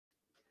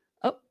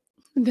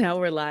Now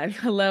we're live.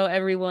 Hello,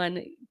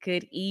 everyone.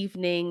 Good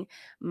evening.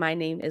 My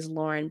name is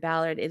Lawron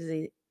Ballard.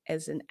 It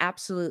is an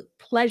absolute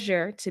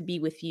pleasure to be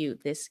with you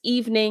this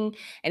evening.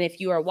 And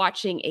if you are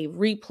watching a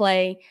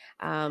replay,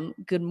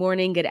 good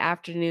morning, good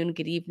afternoon,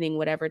 good evening,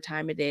 whatever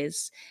time it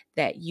is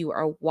that you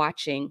are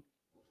watching.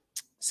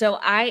 So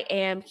I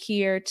am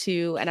here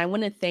to, and I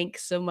want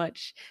to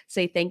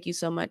say thank you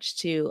so much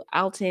to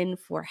Alton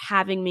for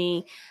having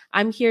me.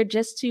 I'm here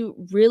just to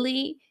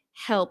really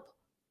help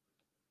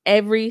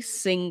every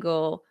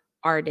single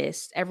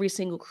artist, every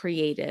single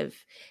creative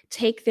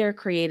take their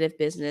creative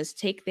business,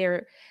 take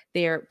their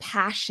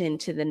passion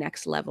to the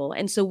next level.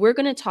 And so we're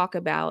going to talk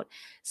about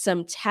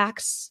some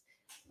tax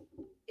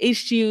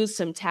issues,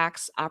 some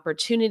tax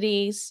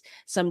opportunities,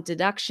 some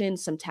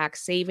deductions, some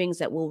tax savings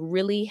that will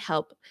really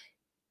help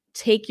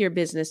take your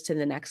business to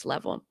the next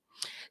level.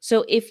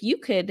 So if you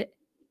could,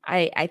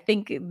 I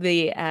think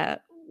the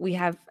we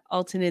have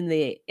Alton in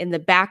the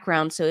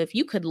background. So if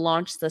you could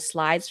launch the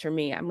slides for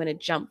me, I'm going to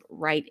jump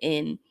right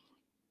in.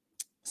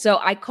 So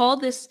I call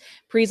this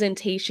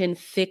presentation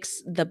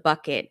Fix the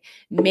Bucket,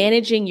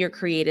 Managing Your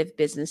Creative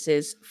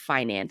Business's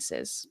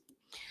Finances.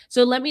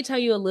 So let me tell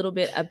you a little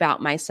bit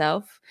about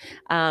myself.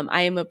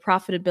 I am a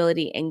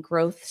profitability and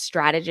growth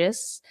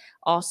strategist,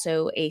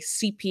 also a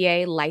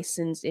CPA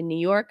licensed in New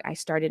York. I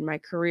started my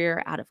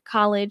career out of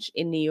college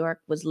in New York,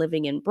 was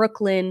living in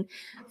Brooklyn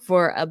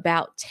for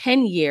about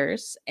 10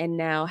 years, and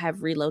now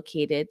have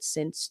relocated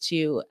since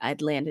to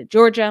Atlanta,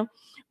 Georgia,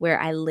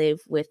 where I live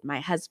with my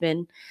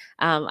husband.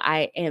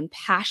 I am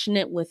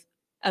passionate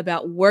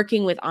about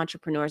working with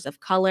entrepreneurs of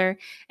color,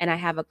 and I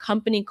have a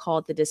company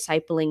called the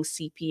Discipling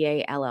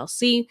CPA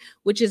LLC,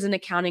 which is an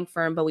accounting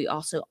firm, but we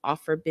also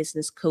offer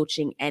business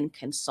coaching and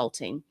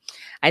consulting.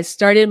 I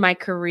started my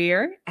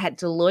career at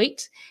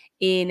Deloitte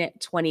in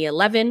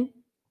 2011.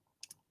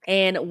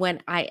 And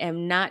when I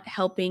am not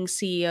helping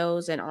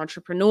CEOs and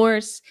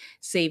entrepreneurs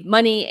save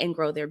money and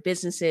grow their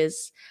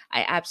businesses,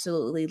 I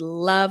absolutely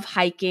love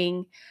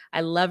hiking.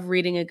 I love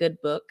reading a good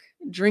book,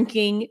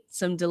 drinking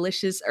some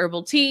delicious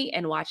herbal tea,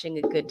 and watching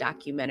a good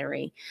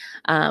documentary.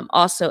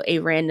 Also, a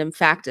random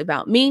fact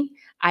about me: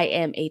 I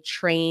am a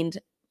trained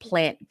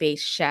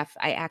plant-based chef.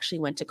 I actually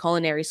went to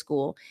culinary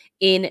school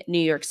in New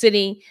York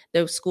City.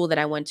 The school that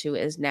I went to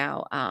is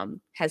now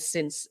has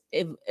since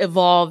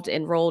evolved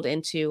and rolled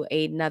into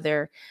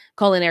another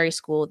culinary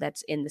school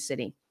that's in the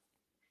city.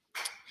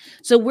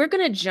 So we're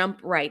going to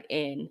jump right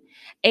in.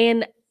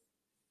 And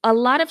a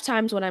lot of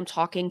times when I'm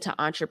talking to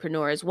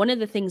entrepreneurs, one of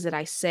the things that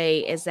I say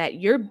is that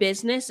your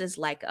business is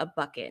like a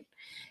bucket.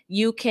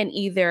 You can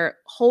either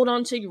hold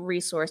on to your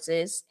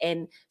resources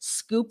and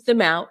scoop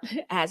them out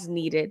as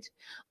needed,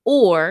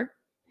 or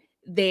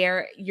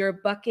your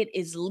bucket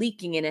is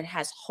leaking and it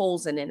has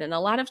holes in it. And a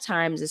lot of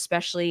times,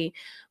 especially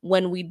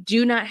when we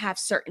do not have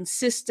certain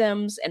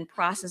systems and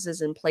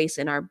processes in place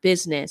in our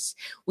business,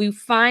 we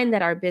find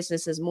that our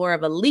business is more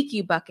of a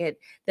leaky bucket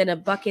than a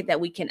bucket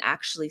that we can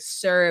actually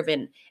serve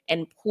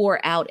and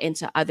pour out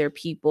into other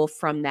people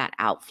from that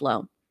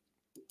outflow.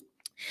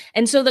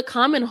 And so the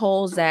common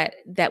holes that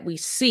we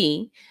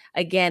see,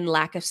 again,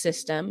 lack of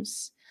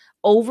systems,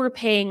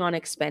 overpaying on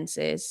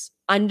expenses,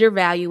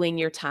 undervaluing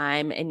your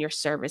time and your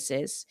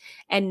services,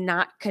 and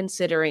not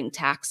considering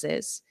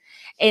taxes.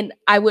 And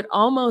I would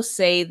almost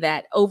say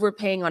that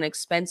overpaying on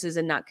expenses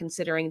and not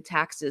considering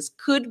taxes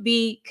could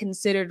be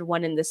considered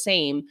one and the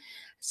same.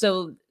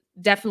 So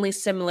definitely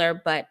similar,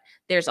 but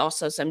there's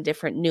also some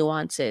different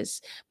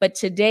nuances. But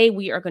today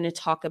we are going to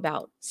talk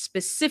about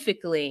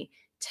specifically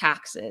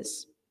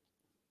taxes.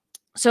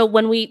 So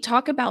when we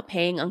talk about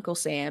paying Uncle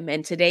Sam,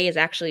 and today is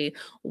actually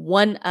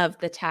one of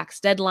the tax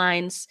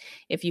deadlines.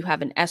 If you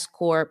have an S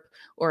corp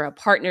or a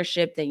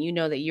partnership, then you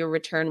know that your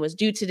return was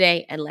due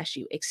today unless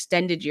you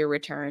extended your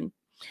return.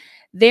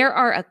 There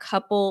are a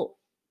couple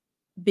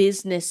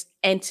business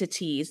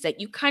entities that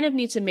you kind of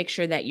need to make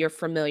sure that you're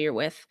familiar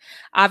with.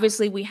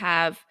 Obviously, we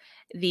have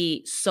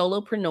the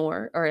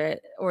solopreneur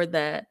or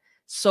the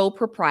sole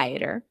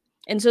proprietor.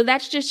 And so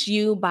that's just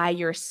you by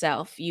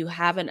yourself. You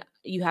have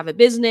a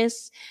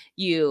business,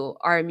 you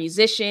are a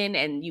musician,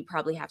 and you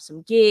probably have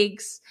some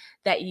gigs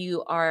that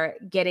you are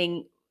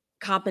getting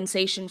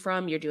compensation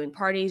from. You're doing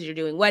parties, you're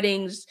doing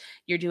weddings,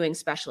 you're doing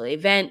special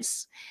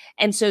events.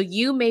 And so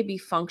you may be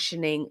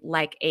functioning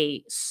like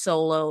a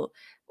solo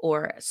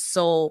or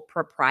sole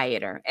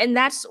proprietor. And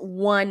that's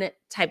one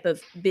type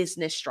of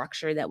business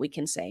structure that we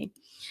can say.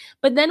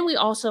 But then we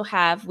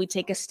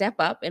take a step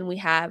up and we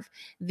have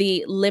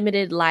the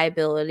limited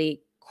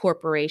liability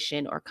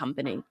corporation or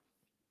company.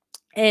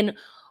 And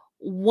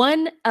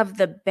one of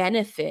the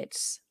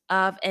benefits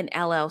of an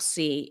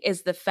LLC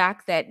is the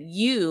fact that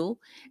you,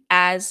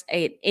 as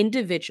an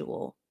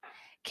individual,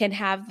 can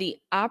have the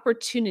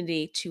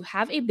opportunity to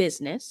have a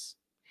business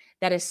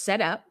that is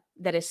set up,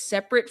 that is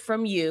separate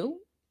from you,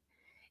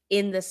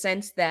 in the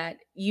sense that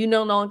you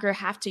no longer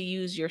have to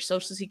use your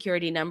social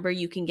security number.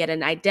 You can get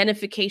an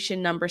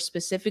identification number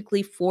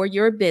specifically for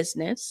your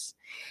business,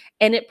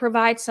 and it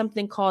provides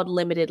something called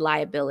limited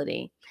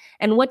liability.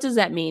 And what does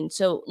that mean?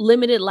 So,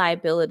 limited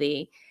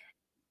liability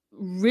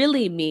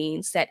really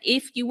means that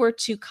if you were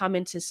to come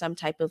into some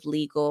type of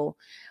legal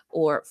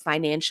or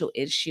financial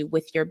issue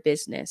with your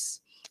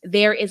business,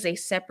 there is a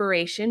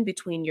separation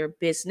between your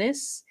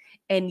business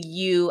and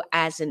you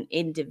as an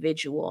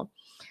individual.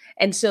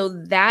 And so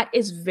that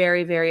is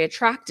very, very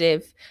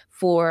attractive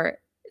for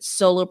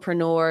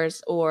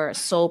solopreneurs or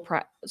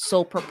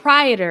sole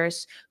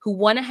proprietors who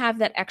want to have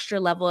that extra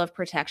level of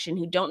protection,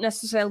 who don't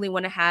necessarily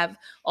want to have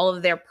all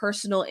of their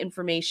personal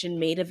information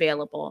made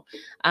available.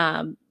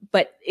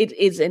 But it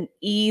is an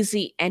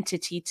easy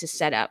entity to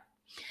set up.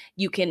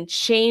 You can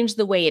change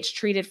the way it's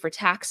treated for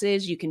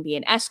taxes. You can be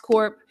an S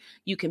corp,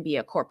 you can be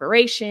a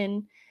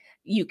corporation,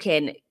 you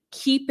can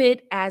keep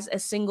it as a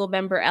single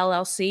member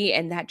LLC,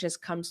 and that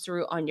just comes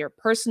through on your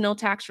personal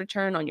tax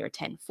return on your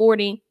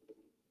 1040.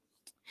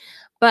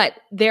 But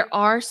there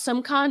are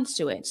some cons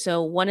to it.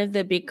 So, one of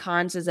the big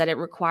cons is that it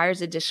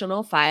requires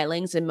additional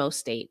filings in most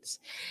states.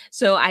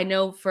 So, I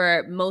know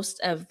for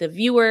most of the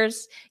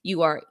viewers,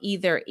 you are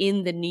either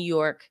in the New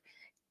York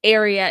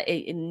area,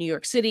 in New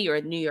York City or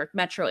New York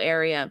metro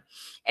area.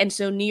 And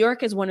so New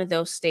York is one of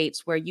those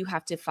states where you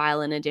have to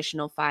file an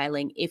additional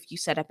filing if you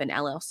set up an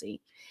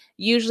LLC.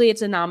 Usually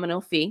it's a nominal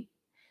fee,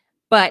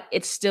 but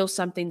it's still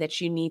something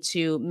that you need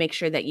to make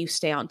sure that you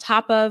stay on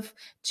top of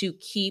to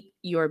keep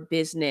your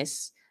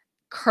business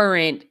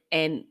current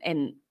and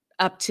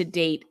up to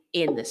date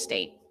in the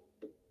state.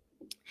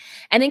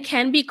 And it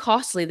can be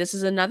costly. This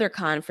is another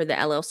con for the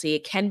LLC.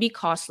 It can be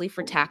costly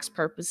for tax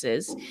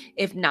purposes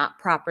if not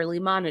properly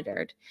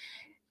monitored.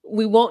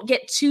 We won't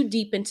get too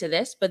deep into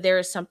this, but there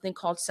is something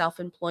called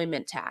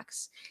self-employment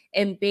tax.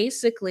 And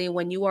basically,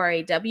 when you are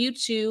a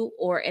W-2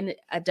 or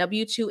a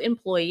W-2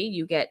 employee,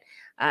 you get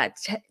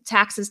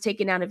taxes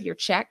taken out of your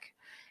check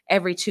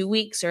every 2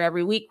 weeks or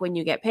every week when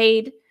you get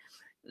paid.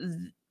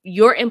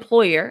 Your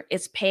employer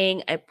is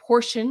paying a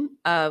portion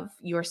of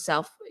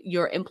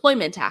your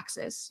employment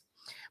taxes.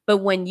 But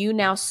when you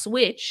now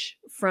switch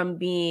from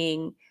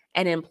being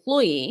an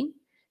employee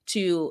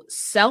to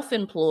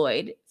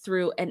self-employed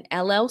through an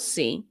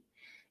LLC,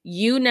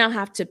 you now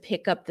have to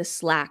pick up the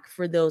slack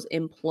for those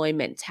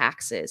employment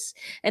taxes.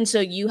 And so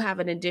you have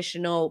an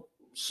additional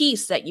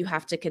piece that you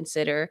have to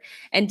consider.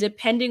 And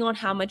depending on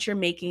how much you're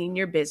making in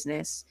your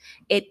business,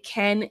 it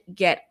can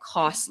get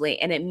costly.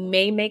 And it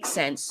may make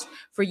sense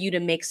for you to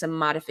make some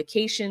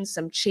modifications,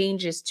 some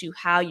changes to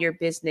how your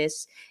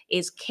business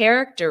is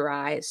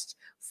characterized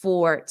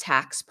for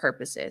tax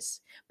purposes.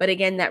 But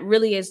again, that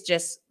really is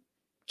just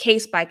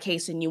case by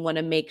case, and you want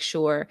to make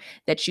sure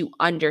that you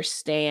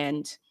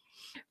understand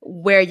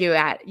where you're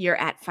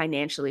at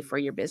financially for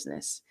your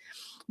business.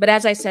 But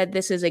as I said,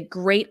 this is a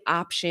great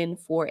option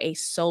for a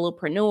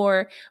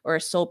solopreneur or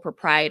a sole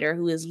proprietor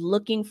who is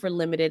looking for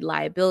limited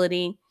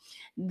liability.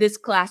 This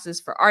class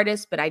is for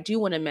artists, but I do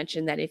want to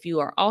mention that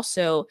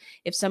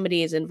if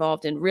somebody is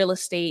involved in real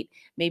estate,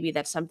 maybe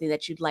that's something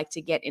that you'd like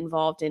to get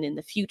involved in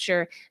the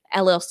future,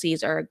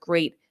 LLCs are a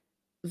great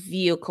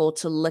vehicle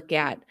to look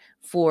at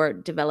for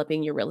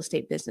developing your real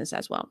estate business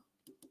as well.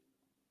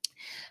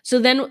 So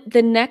then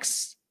the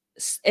next,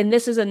 and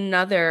this is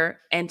another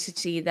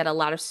entity that a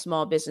lot of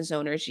small business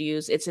owners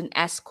use. It's an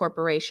S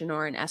corporation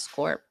or an S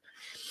corp.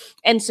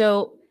 And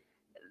so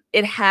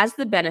it has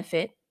the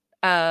benefit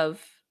of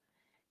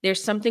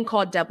there's something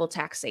called double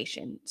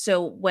taxation.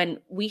 So when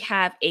we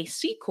have a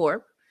C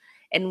corp,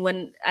 and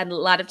a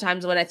lot of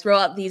times when I throw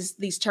out these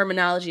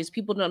terminologies,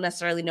 people don't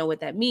necessarily know what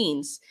that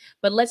means.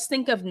 But let's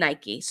think of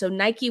Nike. So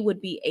Nike would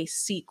be a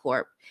C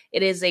corp.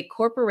 It is a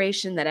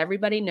corporation that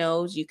everybody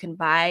knows. You can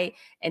buy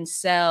and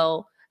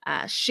sell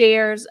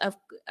shares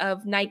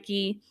of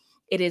Nike.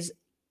 It is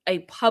a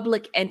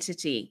public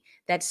entity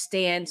that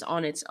stands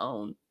on its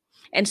own.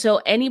 And so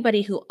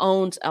anybody who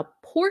owns a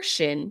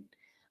portion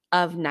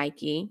of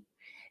Nike,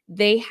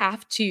 they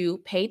have to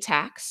pay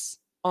tax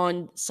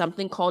on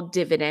something called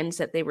dividends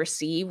that they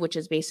receive, which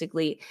is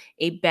basically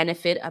a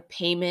benefit, a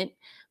payment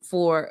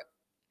for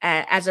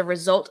as a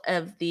result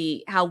of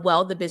how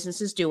well the business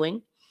is doing.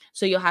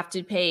 So you'll have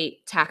to pay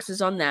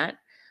taxes on that.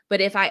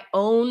 But if I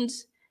owned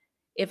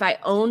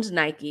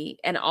Nike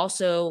and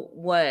also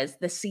was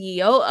the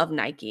CEO of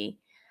Nike,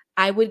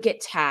 I would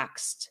get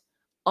taxed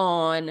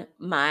on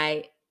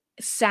my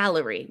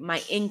salary,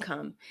 my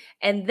income.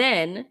 And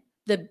then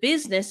the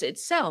business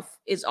itself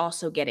is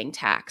also getting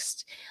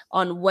taxed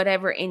on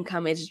whatever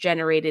income is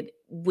generated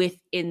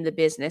within the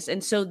business.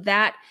 And so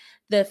that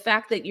the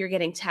fact that you're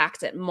getting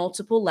taxed at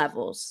multiple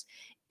levels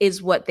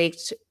is what they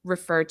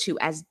refer to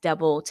as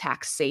double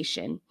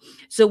taxation.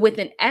 So with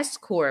an S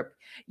corp,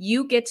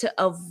 you get to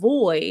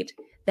avoid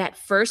that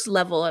first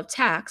level of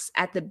tax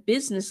at the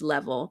business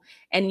level,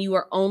 and you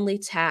are only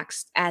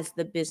taxed as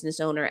the business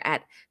owner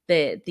at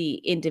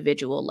the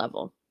individual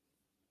level.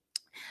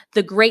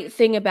 The great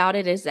thing about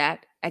it is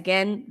that,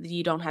 again,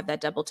 you don't have that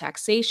double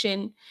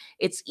taxation.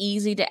 It's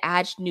easy to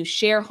add new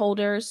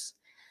shareholders.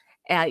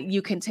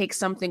 You can take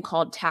something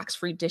called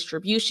tax-free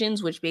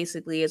distributions, which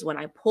basically is when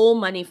I pull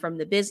money from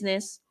the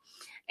business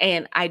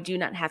and I do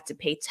not have to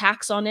pay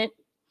tax on it.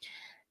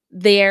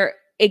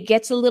 It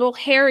gets a little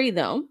hairy,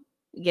 though.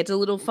 It gets a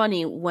little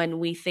funny when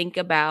we think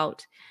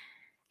about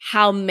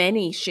how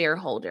many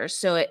shareholders.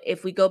 So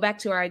if we go back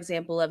to our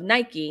example of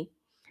Nike,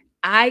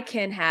 I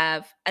can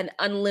have an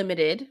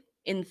unlimited,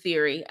 in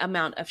theory,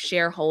 amount of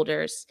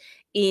shareholders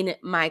in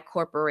my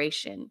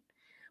corporation.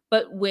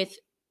 But with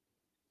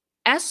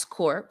S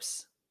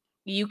corps,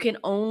 you can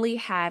only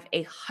have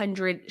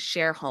 100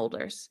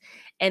 shareholders,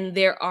 and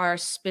there are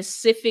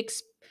specific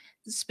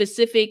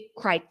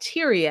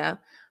criteria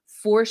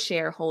for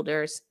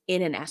shareholders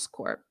in an S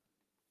corp.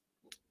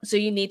 So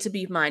you need to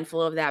be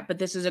mindful of that. But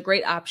this is a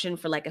great option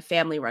for like a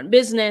family-run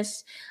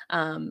business.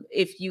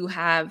 If you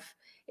have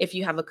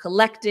a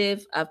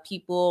collective of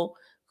people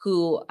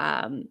who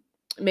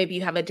maybe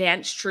you have a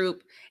dance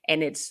troupe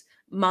and it's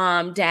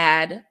mom,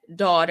 dad,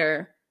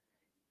 daughter,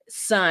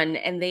 son,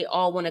 and they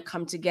all want to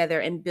come together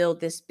and build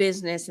this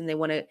business and they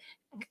want to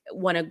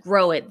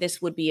grow it,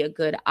 this would be a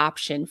good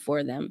option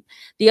for them.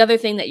 The other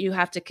thing that you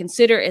have to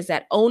consider is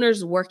that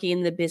owners working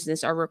in the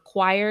business are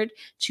required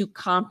to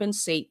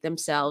compensate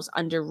themselves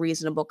under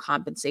reasonable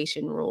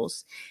compensation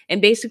rules.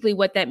 And basically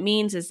what that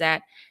means is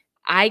that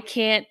I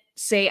can't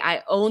say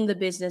I own the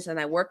business and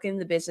I work in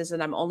the business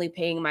and I'm only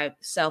paying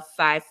myself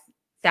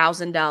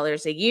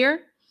 $5,000 a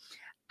year.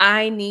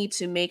 I need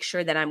to make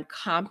sure that I'm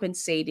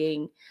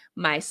compensating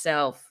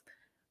myself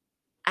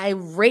a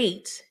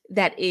rate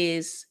that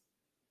is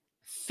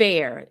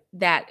fair,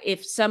 that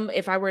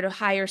if I were to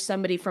hire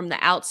somebody from the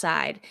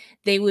outside,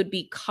 they would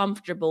be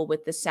comfortable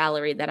with the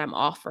salary that I'm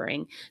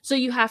offering. So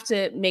you have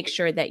to make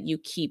sure that you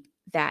keep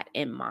that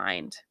in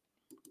mind.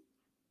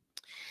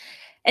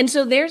 And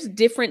so there's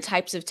different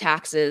types of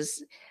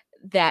taxes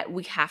that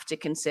we have to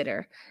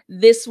consider.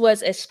 This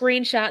was a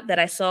screenshot that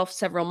I saw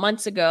several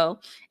months ago,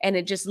 and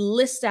it just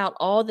lists out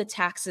all the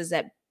taxes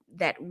that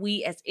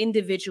we as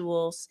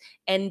individuals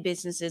and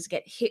businesses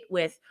get hit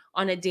with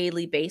on a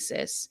daily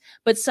basis.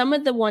 But some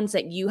of the ones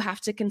that you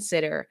have to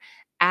consider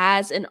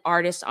as an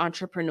artist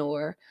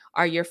entrepreneur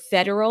are your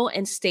federal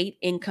and state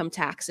income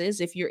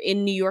taxes. If you're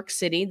in New York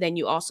City, then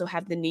you also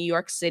have the New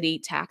York City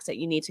tax that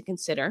you need to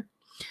consider.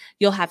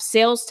 You'll have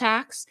sales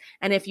tax.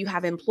 And if you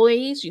have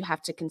employees, you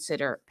have to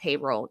consider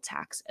payroll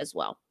tax as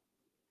well.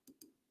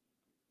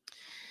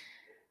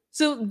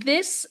 So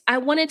I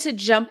wanted to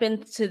jump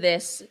into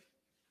this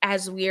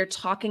as we are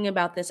talking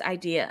about this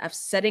idea of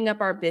setting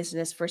up our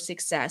business for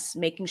success,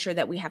 making sure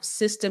that we have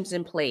systems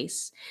in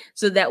place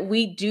so that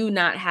we do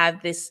not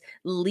have this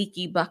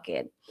leaky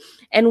bucket.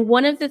 And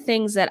one of the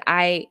things that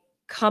I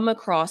come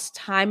across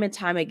time and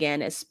time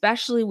again,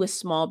 especially with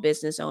small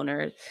business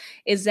owners,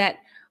 is that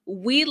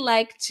we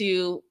like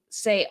to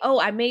say, oh,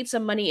 I made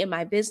some money in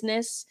my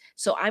business,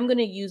 so I'm going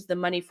to use the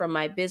money from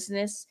my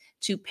business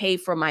to pay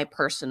for my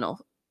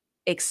personal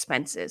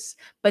expenses.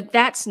 But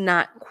that's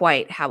not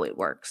quite how it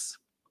works.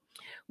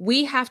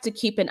 We have to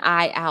keep an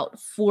eye out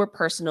for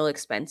personal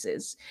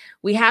expenses.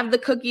 We have the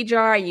cookie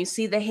jar and you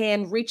see the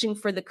hand reaching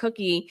for the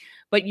cookie,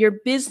 but your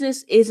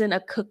business isn't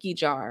a cookie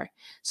jar.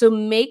 So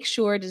make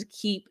sure to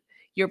keep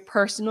your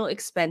personal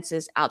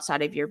expenses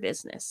outside of your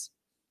business.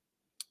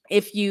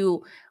 If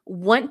you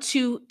want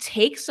to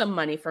take some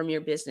money from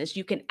your business,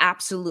 you can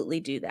absolutely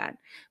do that.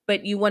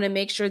 But you want to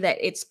make sure that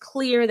it's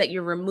clear that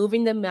you're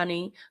removing the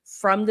money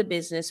from the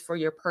business for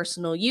your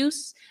personal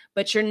use,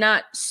 but you're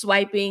not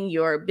swiping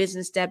your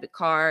business debit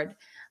card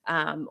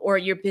or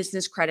your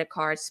business credit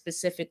card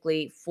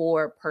specifically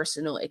for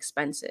personal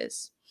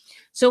expenses.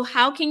 So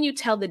how can you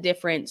tell the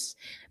difference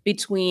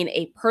between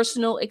a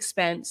personal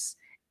expense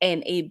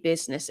and a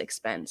business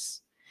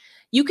expense?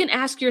 You can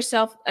ask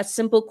yourself a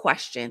simple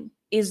question.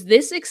 Is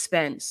this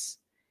expense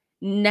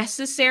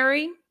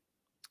necessary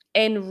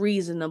and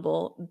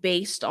reasonable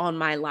based on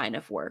my line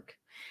of work?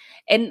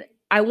 And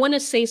I want to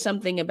say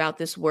something about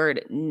this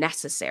word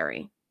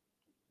necessary.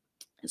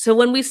 So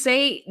when we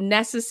say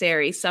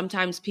necessary,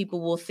 sometimes people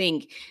will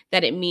think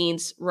that it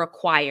means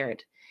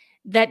required.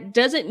 That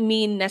doesn't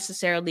mean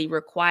necessarily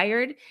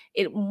required.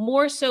 It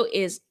more so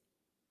is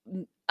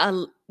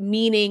a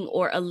meaning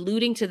or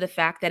alluding to the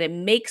fact that it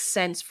makes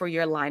sense for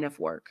your line of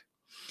work.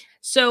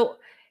 So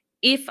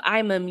if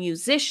I'm a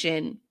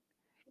musician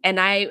and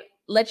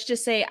let's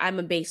just say I'm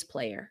a bass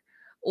player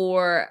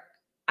or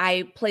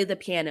I play the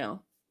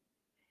piano,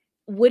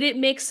 would it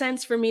make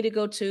sense for me to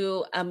go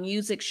to a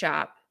music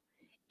shop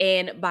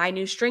and buy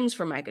new strings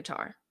for my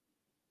guitar?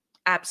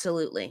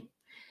 Absolutely.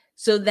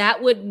 So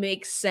that would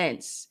make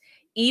sense.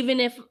 Even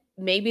if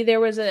maybe there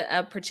was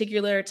a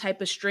particular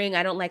type of string.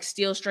 I don't like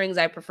steel strings.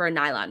 I prefer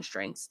nylon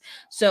strings.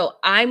 So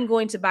I'm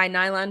going to buy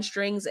nylon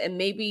strings. And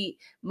maybe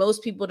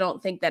most people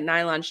don't think that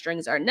nylon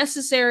strings are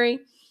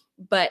necessary,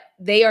 but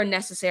they are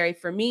necessary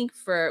for me,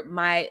 for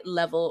my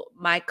level,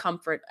 my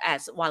comfort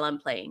as while I'm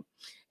playing.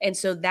 And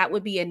so that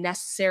would be a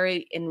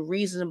necessary and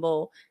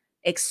reasonable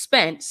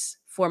expense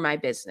for my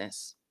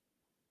business.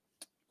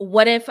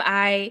 What if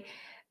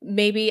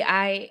maybe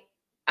I'm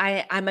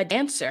a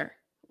dancer,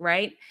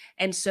 right?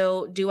 And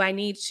so maybe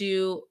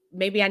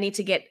I need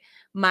to get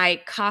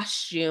my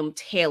costume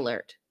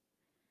tailored.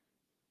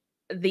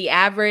 The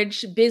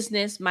average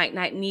business might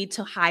not need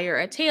to hire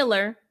a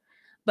tailor,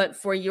 but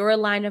for your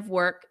line of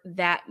work,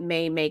 that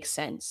may make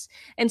sense.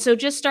 And so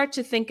just start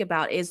to think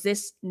about, is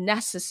this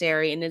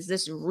necessary and is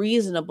this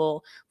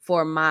reasonable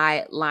for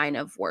my line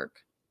of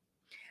work?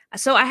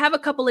 So I have a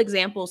couple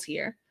examples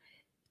here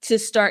to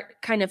start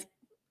kind of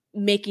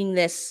making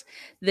this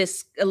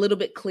a little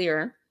bit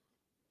clearer.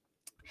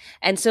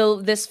 And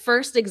so this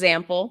first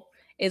example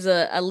is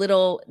a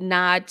little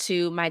nod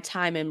to my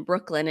time in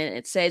Brooklyn. And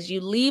it says, you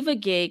leave a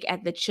gig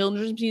at the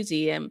Children's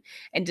Museum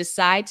and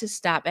decide to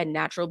stop at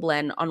Natural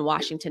Blend on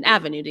Washington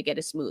Avenue to get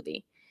a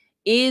smoothie.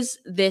 Is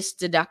this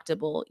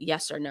deductible?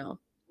 Yes or no?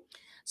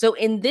 So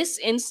in this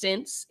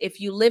instance, if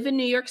you live in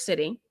New York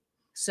City,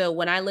 so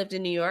when I lived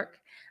in New York,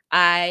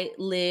 I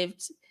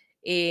lived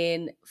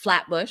in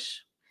Flatbush.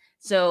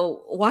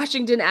 So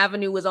Washington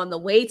Avenue was on the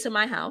way to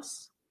my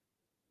house.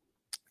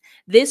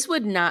 This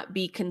would not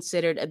be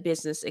considered a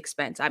business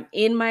expense. I'm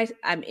in my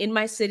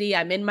city,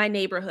 I'm in my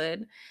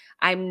neighborhood.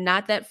 I'm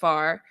not that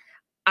far.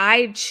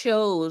 I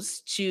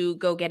chose to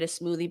go get a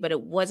smoothie, but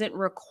it wasn't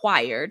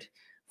required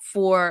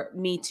for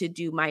me to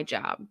do my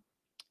job.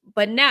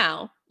 But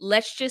now,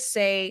 let's just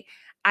say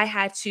I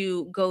had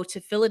to go to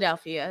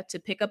Philadelphia to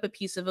pick up a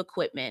piece of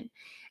equipment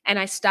and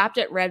I stopped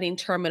at Reading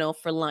Terminal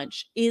for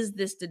lunch. Is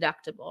this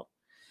deductible?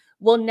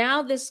 Well,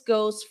 now this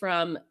goes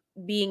from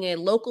being a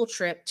local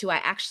trip to I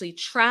actually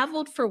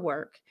traveled for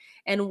work.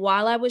 And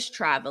while I was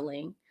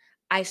traveling,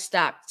 I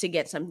stopped to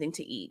get something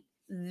to eat.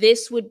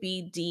 This would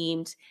be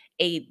deemed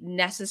a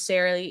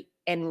necessary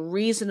and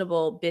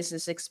reasonable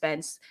business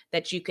expense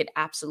that you could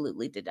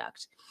absolutely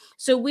deduct.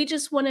 So we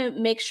just want to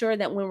make sure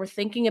that when we're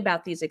thinking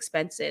about these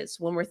expenses,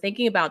 when we're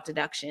thinking about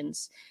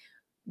deductions,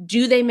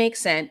 do they make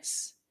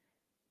sense?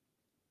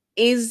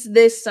 Is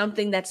this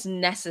something that's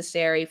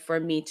necessary for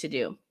me to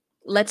do?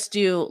 Let's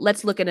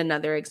look at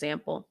another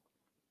example.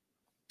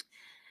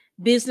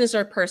 Business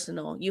or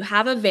personal. You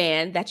have a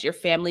van that's your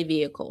family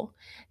vehicle.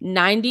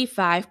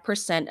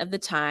 95% of the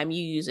time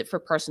you use it for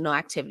personal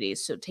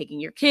activities. So taking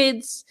your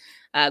kids,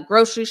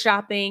 grocery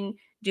shopping,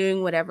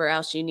 doing whatever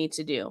else you need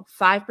to do.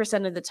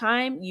 5% of the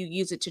time you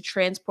use it to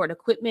transport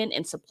equipment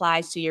and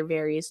supplies to your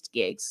various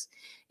gigs.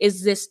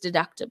 Is this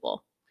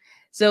deductible?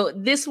 So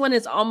this one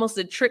is almost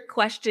a trick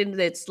question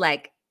that's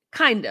like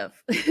kind of.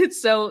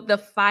 So the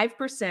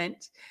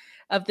 5%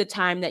 of the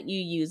time that you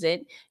use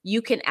it,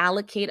 you can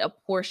allocate a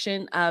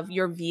portion of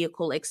your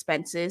vehicle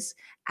expenses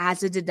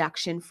as a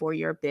deduction for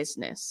your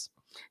business.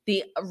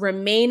 The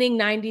remaining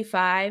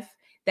 95,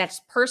 that's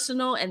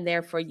personal and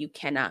therefore you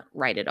cannot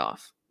write it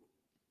off.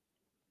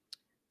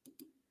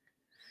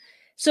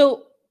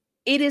 So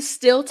it is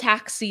still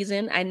tax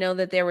season. I know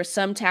that there were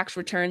some tax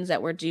returns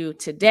that were due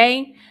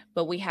today,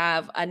 but we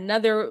have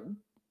another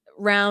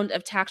round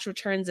of tax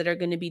returns that are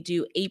going to be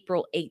due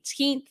April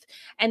 18th.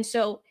 And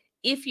so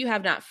if you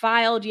have not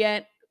filed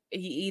yet,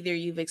 either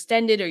you've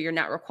extended or you're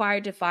not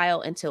required to file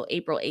until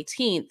April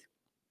 18th,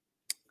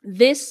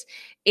 this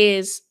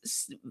is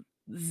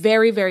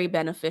very, very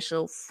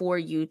beneficial for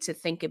you to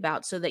think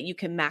about so that you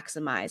can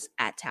maximize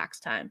at tax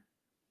time.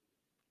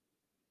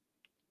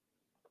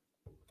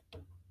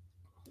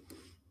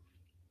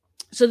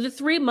 So the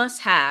three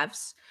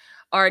must-haves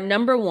are: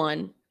 number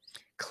one,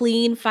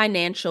 clean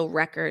financial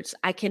records.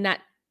 I cannot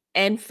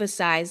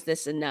emphasize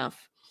this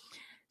enough.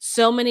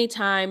 So many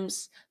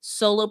times,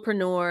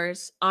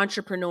 solopreneurs,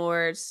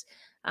 entrepreneurs,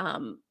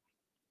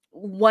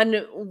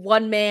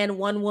 one man,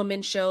 one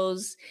woman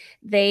shows,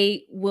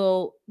 they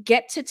will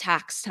get to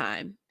tax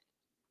time,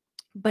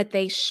 but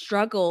they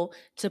struggle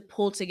to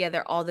pull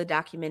together all the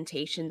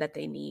documentation that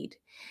they need.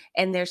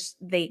 And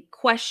they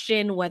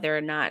question whether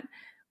or not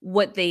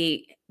what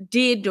they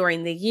did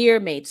during the year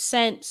made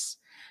sense.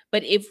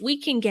 But if we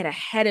can get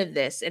ahead of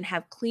this and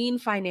have clean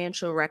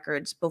financial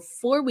records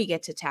before we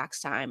get to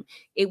tax time,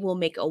 it will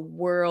make a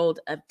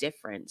world of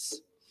difference.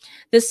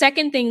 The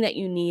second thing that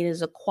you need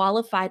is a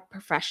qualified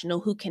professional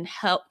who can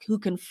help, who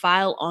can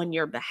file on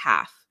your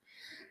behalf.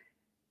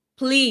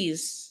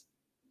 Please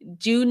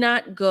do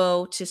not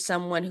go to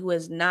someone who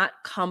is not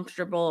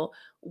comfortable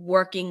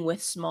working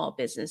with small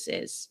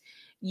businesses.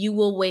 You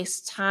will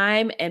waste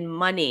time and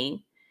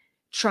money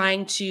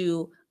trying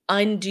to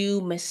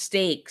undo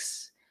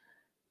mistakes,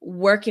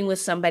 working with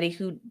somebody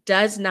who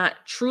does not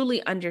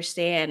truly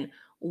understand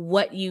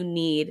what you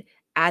need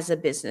as a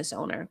business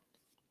owner.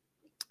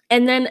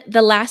 And then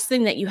the last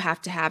thing that you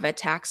have to have at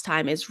tax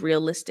time is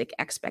realistic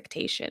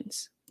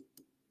expectations.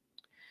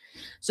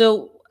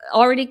 So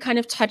already kind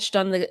of touched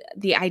on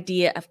the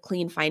idea of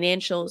clean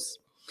financials.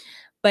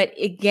 But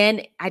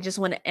again, I just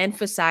want to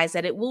emphasize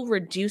that it will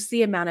reduce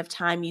the amount of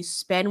time you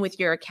spend with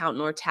your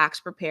accountant or tax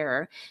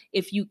preparer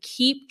if you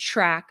keep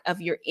track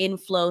of your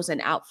inflows and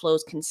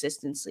outflows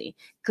consistently,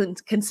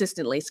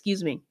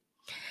 excuse me.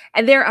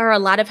 And there are a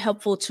lot of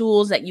helpful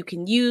tools that you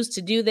can use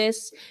to do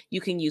this.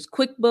 You can use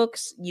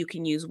QuickBooks, you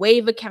can use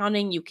Wave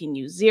Accounting, you can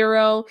use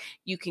Xero,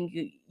 you can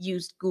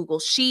use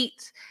Google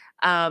Sheets,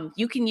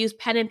 you can use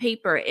pen and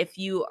paper if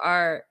you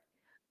are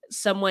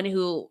someone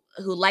who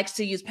likes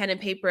to use pen and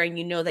paper and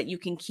you know that you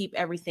can keep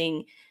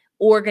everything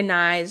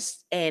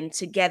organized and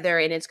together,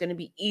 and it's going to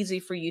be easy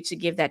for you to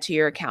give that to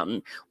your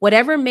accountant.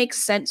 Whatever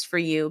makes sense for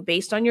you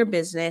based on your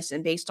business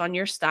and based on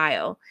your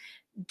style,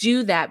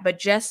 do that, but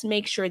just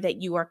make sure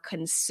that you are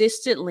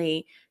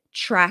consistently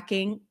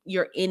tracking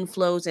your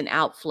inflows and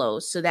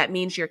outflows. So that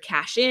means your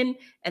cash in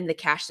and the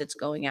cash that's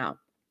going out.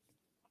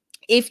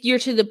 If you're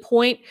to the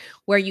point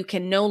where you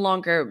can no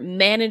longer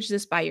manage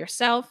this by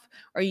yourself,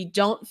 or you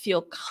don't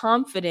feel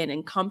confident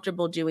and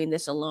comfortable doing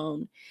this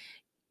alone,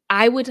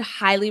 I would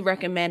highly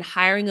recommend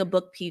hiring a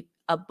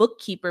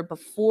bookkeeper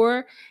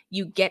before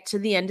you get to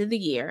the end of the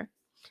year,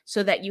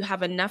 so that you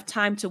have enough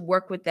time to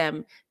work with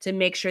them to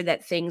make sure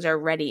that things are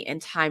ready in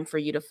time for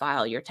you to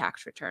file your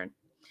tax return.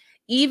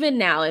 Even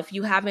now, if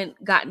you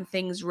haven't gotten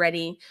things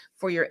ready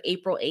for your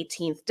April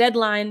 18th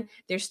deadline,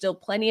 there's still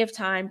plenty of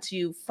time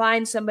to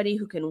find somebody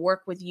who can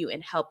work with you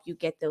and help you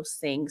get those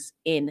things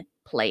in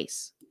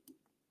place.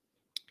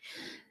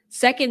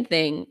 Second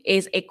thing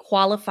is a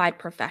qualified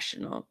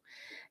professional.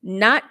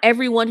 Not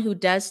everyone who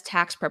does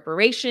tax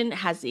preparation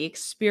has the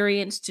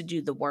experience to do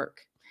the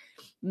work.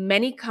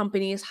 Many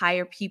companies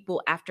hire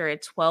people after a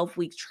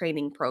 12-week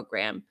training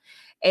program.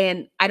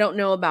 And I don't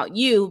know about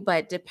you,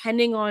 but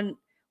depending on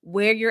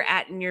where you're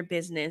at in your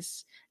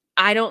business,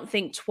 I don't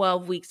think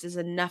 12 weeks is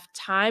enough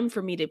time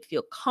for me to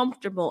feel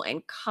comfortable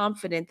and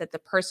confident that the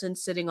person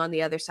sitting on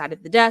the other side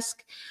of the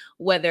desk,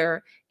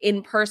 whether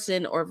in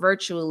person or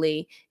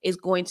virtually, is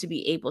going to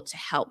be able to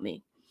help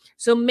me.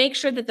 So make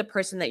sure that the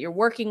person that you're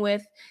working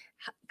with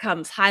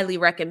comes highly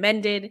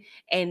recommended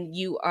and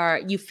you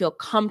feel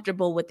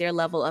comfortable with their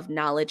level of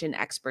knowledge and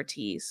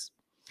expertise.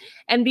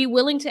 And be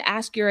willing to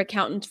ask your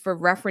accountant for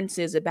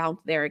references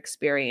about their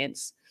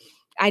experience.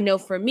 I know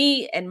for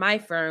me and my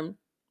firm,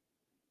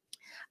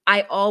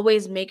 I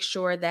always make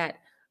sure that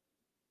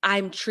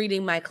I'm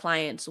treating my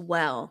clients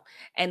well.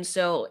 And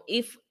so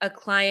if a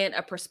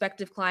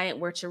prospective client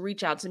were to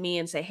reach out to me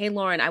and say, "Hey,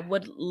 Lawron, I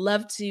would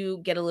love to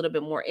get a little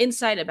bit more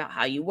insight about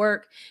how you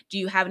work. Do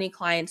you have any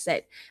clients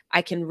that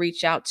I can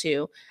reach out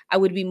to?" I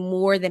would be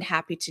more than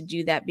happy to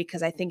do that,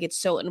 because I think it's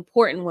so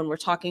important when we're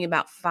talking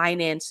about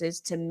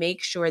finances to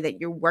make sure that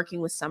you're working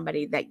with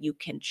somebody that you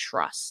can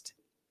trust.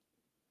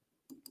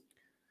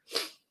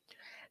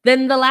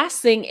 Then the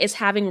last thing is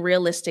having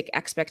realistic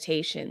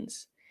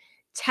expectations.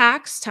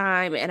 Tax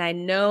time, and I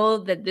know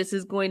that this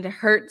is going to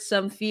hurt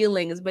some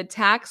feelings, but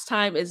tax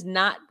time is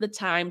not the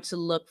time to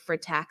look for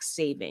tax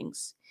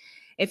savings.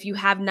 If you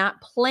have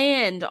not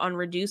planned on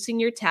reducing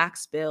your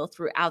tax bill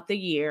throughout the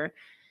year,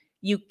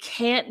 you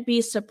can't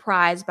be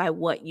surprised by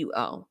what you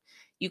owe.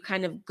 You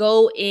kind of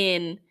go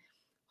in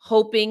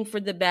hoping for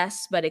the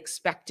best, but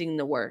expecting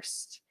the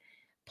worst.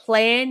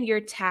 Plan your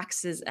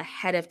taxes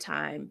ahead of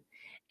time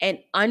and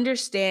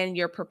understand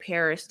your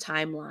preparer's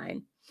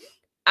timeline.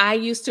 I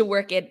used to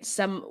work at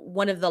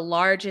one of the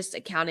largest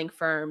accounting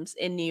firms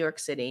in New York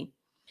City.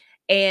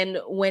 And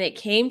when it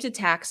came to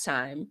tax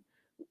time,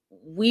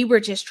 we were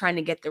just trying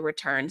to get the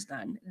returns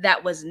done.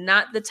 That was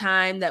not the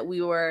time that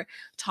we were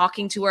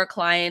talking to our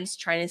clients,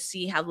 trying to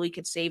see how we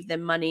could save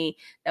them money.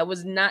 That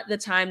was not the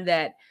time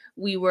that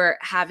we were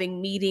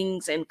having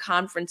meetings and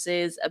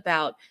conferences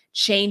about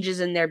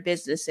changes in their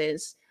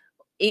businesses.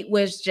 It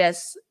was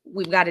just,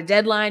 we've got a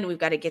deadline, we've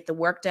got to get the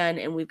work done,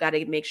 and we've got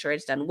to make sure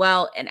it's done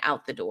well and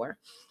out the door.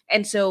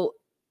 And so,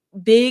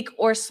 big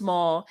or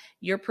small,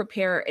 your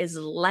preparer is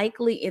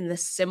likely in the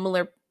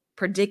similar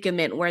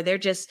predicament where they're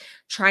just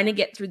trying to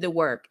get through the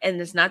work. And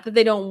it's not that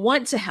they don't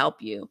want to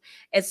help you,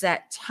 it's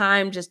that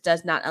time just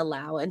does not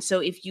allow. And so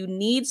if you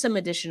need some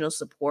additional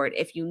support,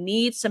 if you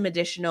need some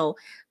additional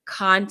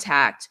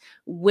contact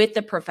with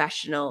a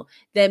professional,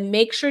 then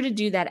make sure to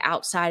do that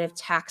outside of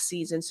tax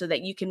season so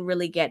that you can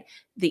really get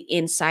the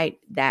insight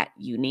that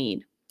you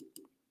need.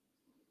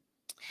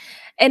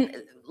 And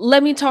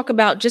let me talk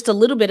about just a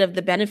little bit of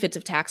the benefits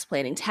of tax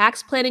planning.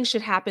 Tax planning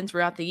should happen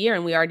throughout the year,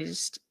 and we already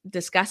just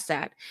discussed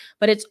that.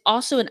 But it's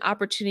also an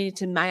opportunity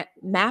to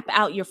map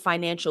out your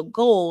financial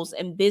goals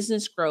and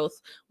business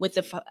growth with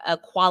a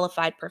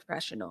qualified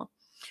professional.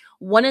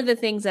 One of the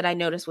things that I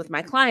notice with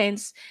my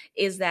clients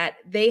is that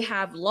they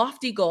have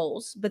lofty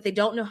goals, but they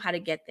don't know how to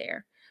get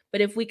there.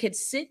 But if we could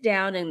sit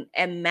down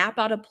and map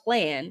out a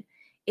plan,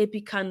 it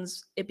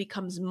becomes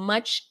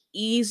much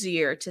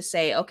easier to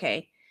say,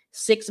 okay,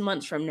 6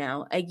 months from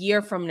now, a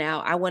year from now,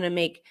 I want to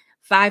make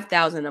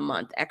 5,000 a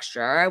month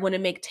extra, or I want to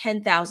make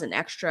 10,000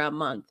 extra a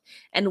month.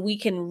 And we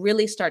can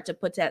really start to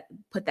put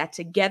that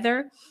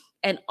together,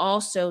 and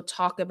also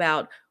talk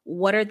about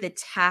what are the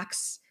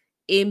tax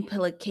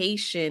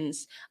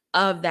implications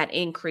of that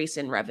increase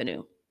in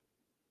revenue.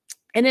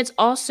 And it's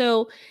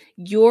also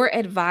your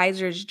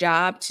advisor's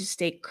job to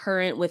stay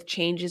current with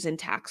changes in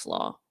tax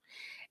law.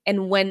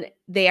 And when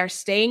they are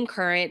staying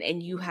current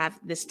and you have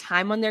this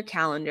time on their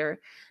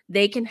calendar,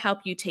 they can help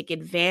you take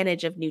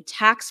advantage of new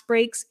tax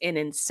breaks and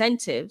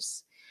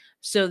incentives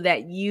so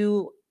that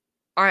you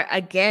are,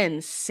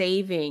 again,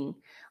 saving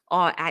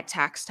at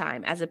tax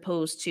time, as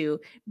opposed to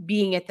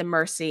being at the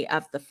mercy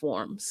of the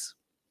forms.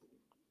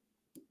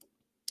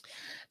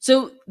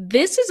 So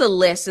this is a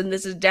list, and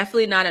this is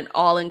definitely not an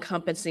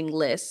all-encompassing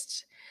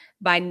list,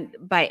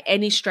 by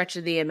any stretch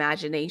of the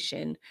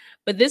imagination.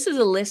 But this is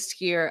a list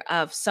here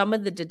of some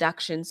of the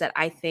deductions that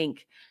I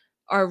think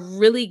are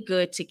really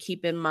good to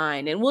keep in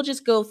mind. And we'll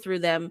just go through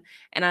them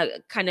and I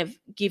kind of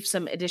give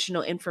some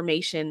additional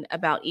information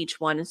about each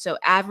one. And so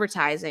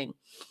advertising.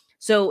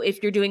 So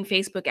if you're doing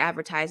Facebook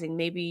advertising,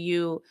 maybe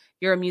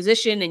you're a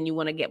musician and you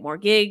want to get more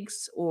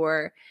gigs,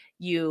 or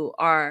you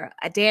are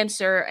a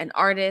dancer, an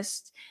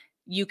artist,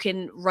 you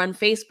can run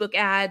Facebook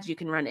ads, you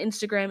can run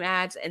Instagram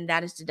ads, and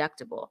that is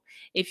deductible.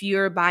 If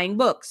you're buying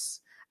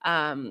books,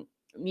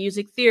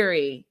 music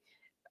theory,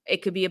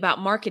 it could be about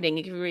marketing,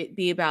 it could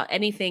be about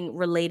anything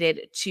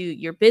related to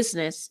your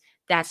business,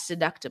 that's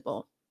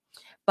deductible.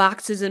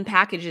 Boxes and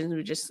packages,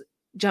 we're just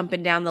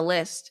jumping down the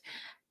list.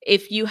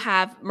 If you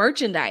have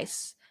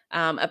merchandise,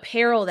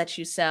 apparel that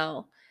you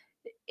sell,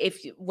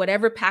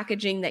 whatever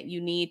packaging that you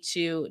need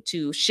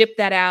to ship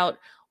that out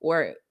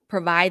or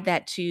provide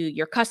that to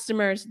your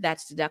customers,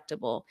 that's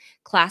deductible.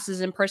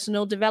 Classes in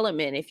personal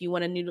development, if you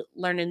want to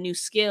learn a new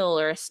skill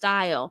or a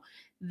style,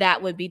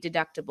 that would be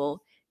deductible.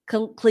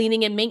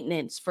 Cleaning and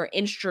maintenance for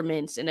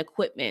instruments and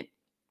equipment.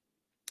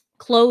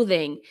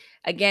 Clothing,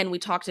 again, we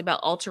talked about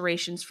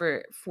alterations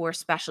for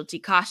specialty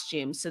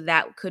costumes, so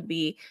that could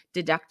be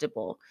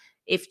deductible.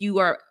 If you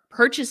are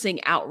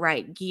purchasing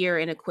outright gear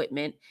and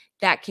equipment,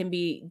 that can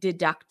be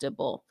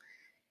deductible.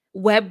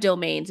 Web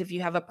domains, if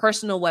you have a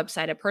personal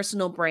website, a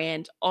personal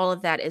brand, all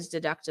of that is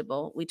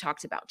deductible. We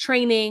talked about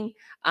training.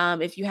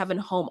 If you have a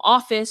home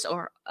office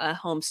or a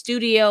home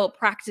studio,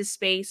 practice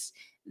space,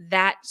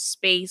 that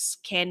space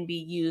can be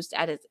used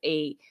as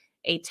a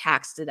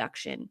tax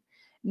deduction.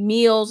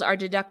 Meals are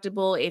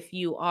deductible if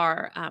you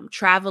are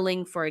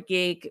traveling for a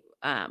gig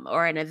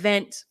or an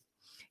event.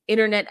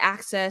 Internet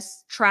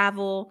access,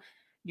 travel,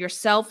 your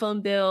cell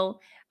phone bill.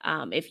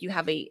 If you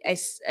have a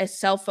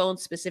cell phone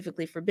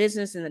specifically for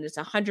business, and then it's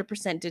 100%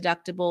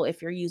 deductible.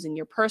 If you're using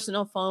your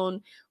personal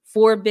phone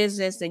for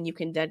business, then you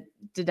can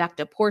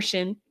deduct a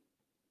portion.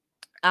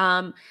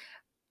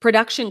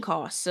 Production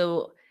costs,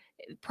 so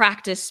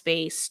practice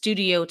space,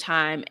 studio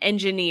time,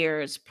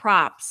 engineers,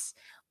 props,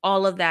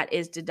 all of that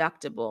is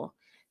deductible.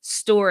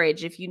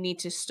 Storage, if you need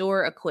to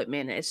store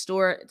equipment,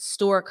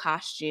 store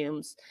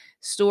costumes,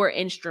 store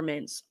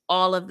instruments,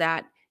 all of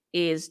that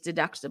is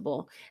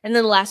deductible. And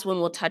then the last one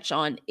we'll touch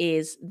on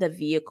is the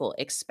vehicle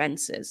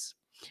expenses.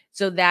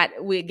 So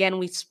that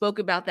we spoke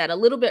about that a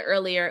little bit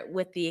earlier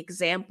with the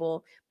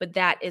example, but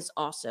that is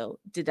also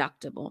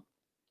deductible.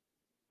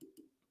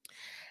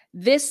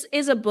 This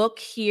is a book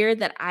here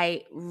that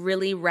I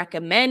really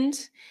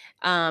recommend.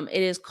 It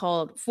is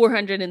called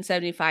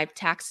 475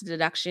 Tax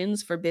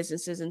Deductions for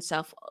Businesses and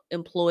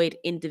Self-Employed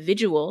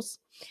Individuals.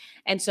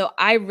 And so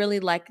I really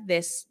like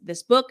this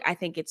book. I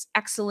think it's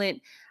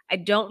excellent. I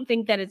don't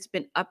think that it's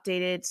been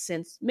updated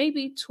since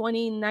maybe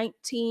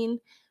 2019,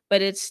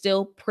 but it's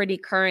still pretty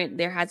current.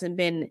 There hasn't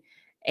been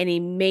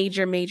any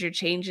major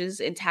changes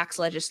in tax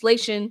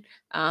legislation.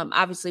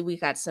 Obviously, we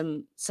got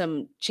some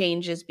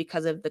changes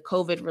because of the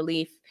COVID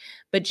relief,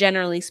 but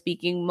generally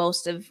speaking,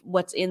 most of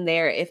what's in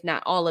there, if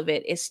not all of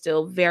it, is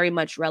still very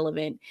much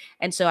relevant.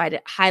 And so I'd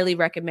highly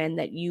recommend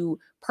that you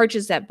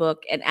purchase that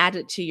book and add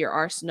it to your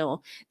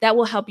arsenal. That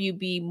will help you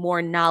be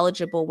more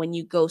knowledgeable when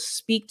you go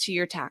speak to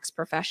your tax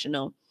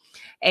professional,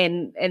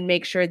 and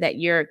make sure that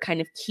you're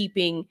kind of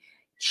keeping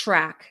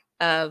track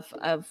of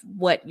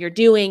what you're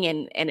doing,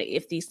 and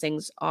if these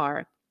things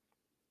are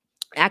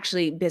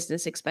actually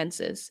business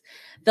expenses.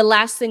 The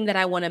last thing that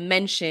I want to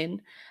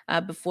mention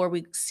before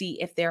we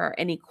see if there are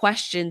any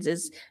questions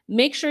is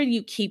make sure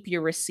you keep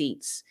your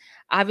receipts.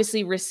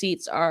 Obviously,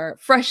 receipts are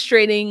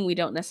frustrating. We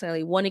don't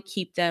necessarily want to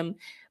keep them,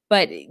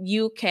 but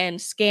you can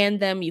scan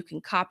them, you can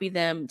copy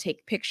them,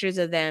 take pictures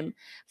of them,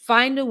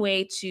 find a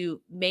way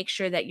to make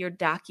sure that you're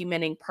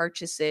documenting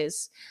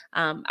purchases.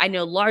 I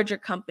know larger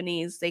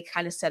companies, they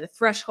kind of set a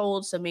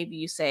threshold. So maybe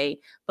you say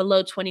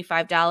below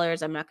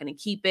 $25, I'm not going to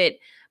keep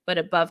it, but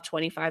above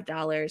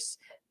 $25,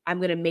 I'm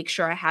going to make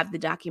sure I have the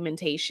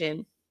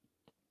documentation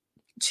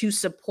to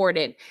support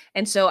it.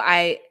 And so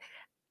I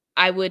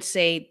would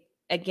say,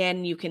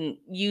 again, you can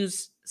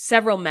use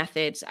several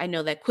methods. I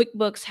know that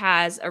QuickBooks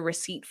has a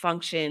receipt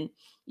function.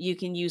 You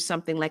can use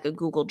something like a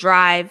Google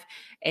Drive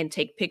and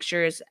take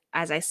pictures,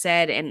 as I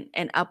said,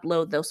 and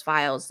upload those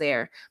files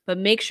there. But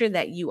make sure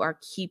that you are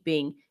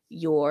keeping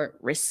your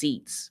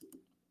receipts.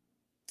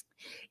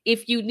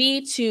 If you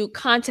need to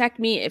contact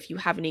me, if you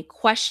have any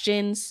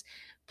questions,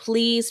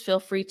 please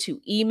feel free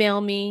to email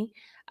me.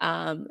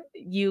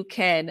 You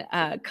can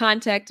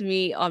contact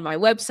me on my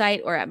website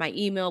or at my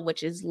email,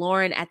 which is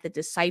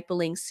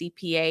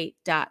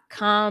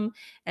lauren@thedisciplingcpa.com.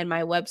 And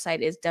my website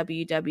is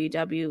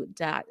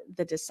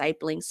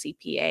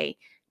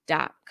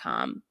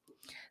www.thedisciplingcpa.com.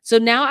 So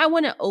now I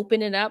want to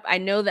open it up. I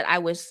know that I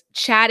was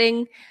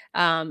chatting,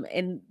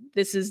 and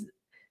this is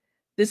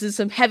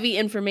some heavy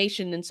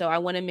information. And so I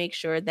want to make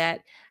sure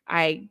that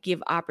I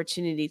give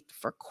opportunity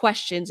for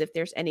questions if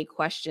there's any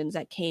questions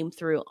that came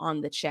through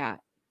on the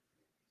chat.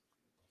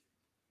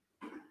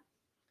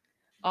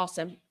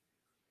 Awesome.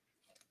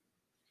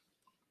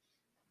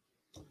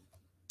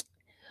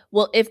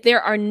 Well, if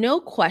there are no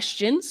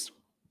questions,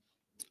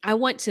 I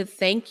want to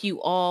thank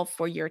you all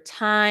for your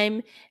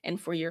time and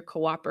for your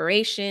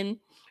cooperation.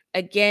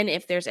 Again,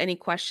 if there's any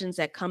questions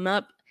that come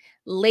up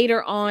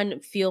later on,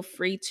 feel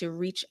free to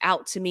reach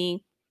out to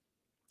me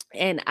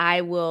and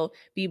I will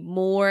be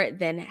more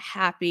than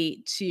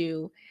happy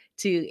to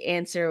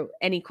answer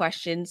any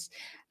questions.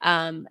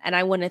 And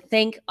I want to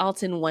thank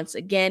Alton once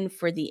again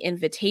for the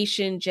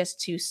invitation just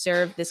to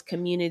serve this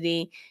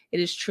community. It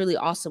is truly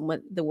awesome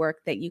what the work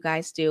that you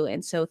guys do.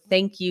 And so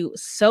thank you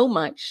so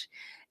much.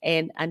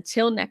 And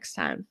until next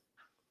time,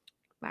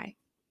 bye.